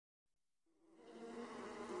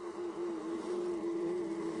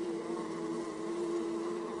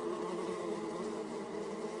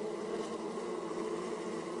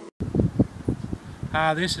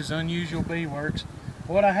Hi, this is Unusual Bee Works.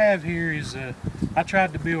 What I have here is I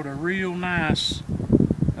tried to build a real nice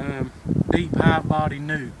deep hive body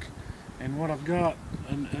nuke, and what I've got,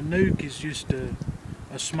 a nuke is just a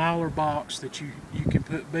smaller box that you can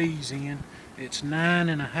put bees in. It's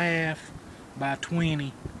 9.5 by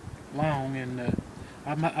 20 long, and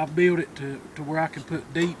I built it to where I can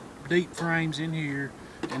put deep frames in here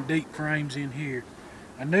and deep frames in here.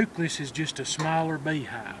 A nucleus is just a smaller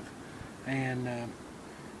beehive, and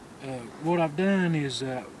what I've done is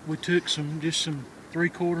we took some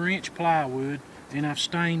 3/4 inch plywood and I've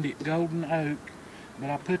stained it golden oak,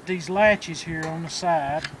 but I put these latches here on the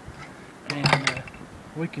side, and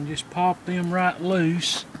we can just pop them right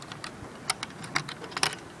loose,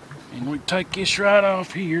 and we take this right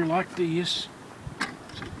off here like this,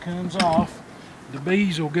 so it comes off. The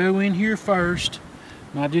bees will go in here first,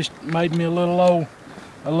 and I just made me a little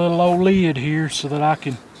old lid here so that I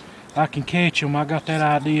can catch them. I got that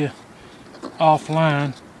idea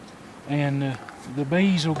offline, and the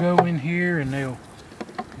bees will go in here and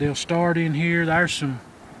they'll start in here. There's a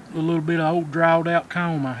little bit of old drawn out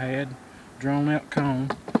comb I had,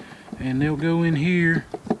 and they'll go in here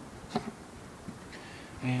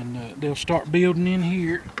and they'll start building in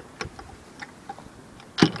here.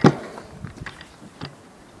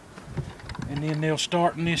 And then they'll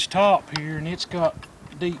start in this top here, and it's got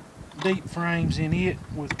deep frames in it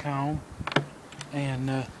with comb,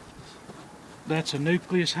 and that's a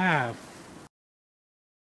nucleus hive.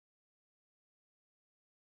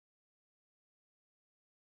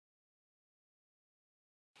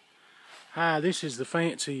 Hi, this is the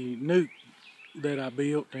fancy nuke that I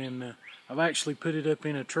built, and I've actually put it up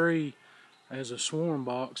in a tree as a swarm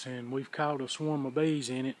box, and we've caught a swarm of bees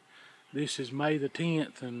in it. This is May the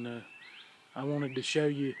 10th, and I wanted to show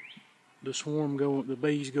you the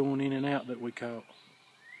bees going in and out that we caught.